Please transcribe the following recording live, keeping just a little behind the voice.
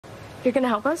You're gonna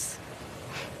help us?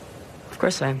 Of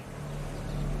course I am.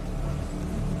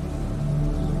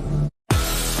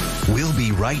 We'll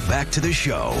be right back to the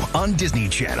show on Disney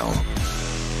Channel.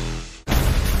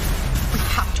 We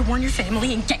have to warn your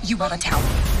family and get you out of town.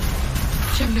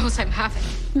 Jim knows I'm having.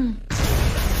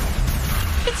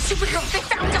 It's superheroes. They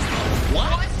found us.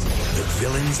 What? The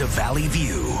Villains of Valley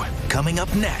View, coming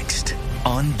up next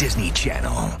on Disney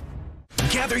Channel.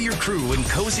 Gather your crew and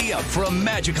cozy up for a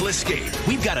magical escape.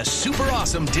 We've got a super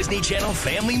awesome Disney Channel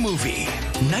family movie.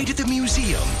 Night at the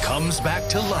Museum comes back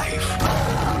to life.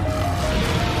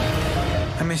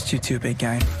 I missed you too, big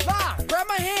guy. Ma, grab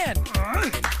my hand.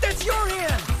 That's your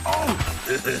hand.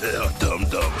 Oh,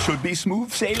 dum-dum. Should be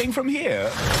smooth sailing from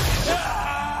here.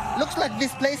 Looks like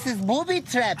this place is booby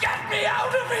trapped. Get me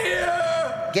out of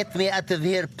here! Get me out of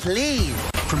here, please.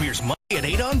 Premieres Monday at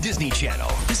 8 on Disney Channel.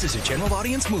 This is a general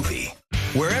audience movie.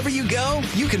 Wherever you go,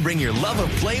 you can bring your love of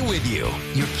play with you.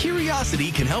 Your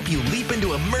curiosity can help you leap into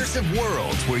immersive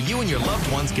worlds where you and your loved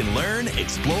ones can learn,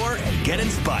 explore, and get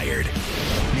inspired.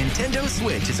 Nintendo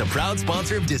Switch is a proud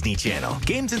sponsor of Disney Channel.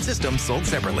 Games and systems sold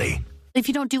separately. If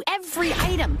you don't do every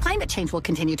item, climate change will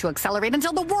continue to accelerate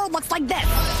until the world looks like this.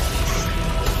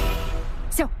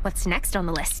 So, what's next on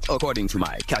the list? According to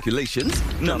my calculations,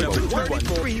 number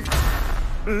 23.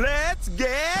 Let's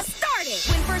get Started.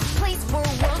 Win first place for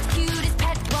world's cutest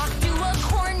pet. Walk to a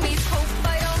corn maze. Hope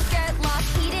I don't get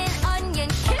lost. Eat an onion.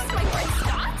 Kiss my friend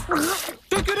Scott.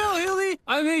 Check it out, Haliey.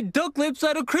 I made duck lips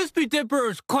out of crispy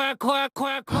dippers. Quack, quack,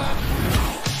 quack, quack.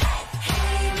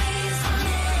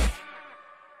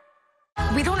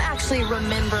 We don't actually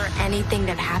remember anything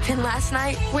that happened last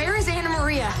night. Where is Anna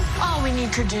Maria? All we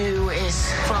need to do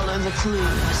is follow the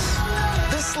clues.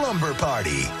 The Slumber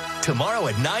Party, tomorrow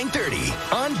at 9:30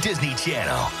 on Disney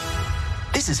Channel.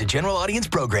 This is a general audience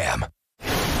program.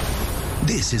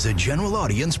 This is a general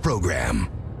audience program.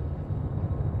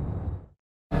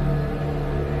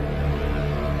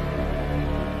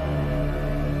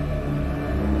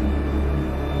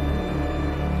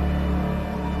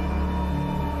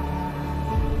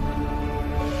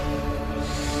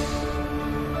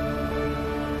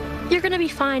 You're gonna be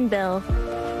fine, Bill.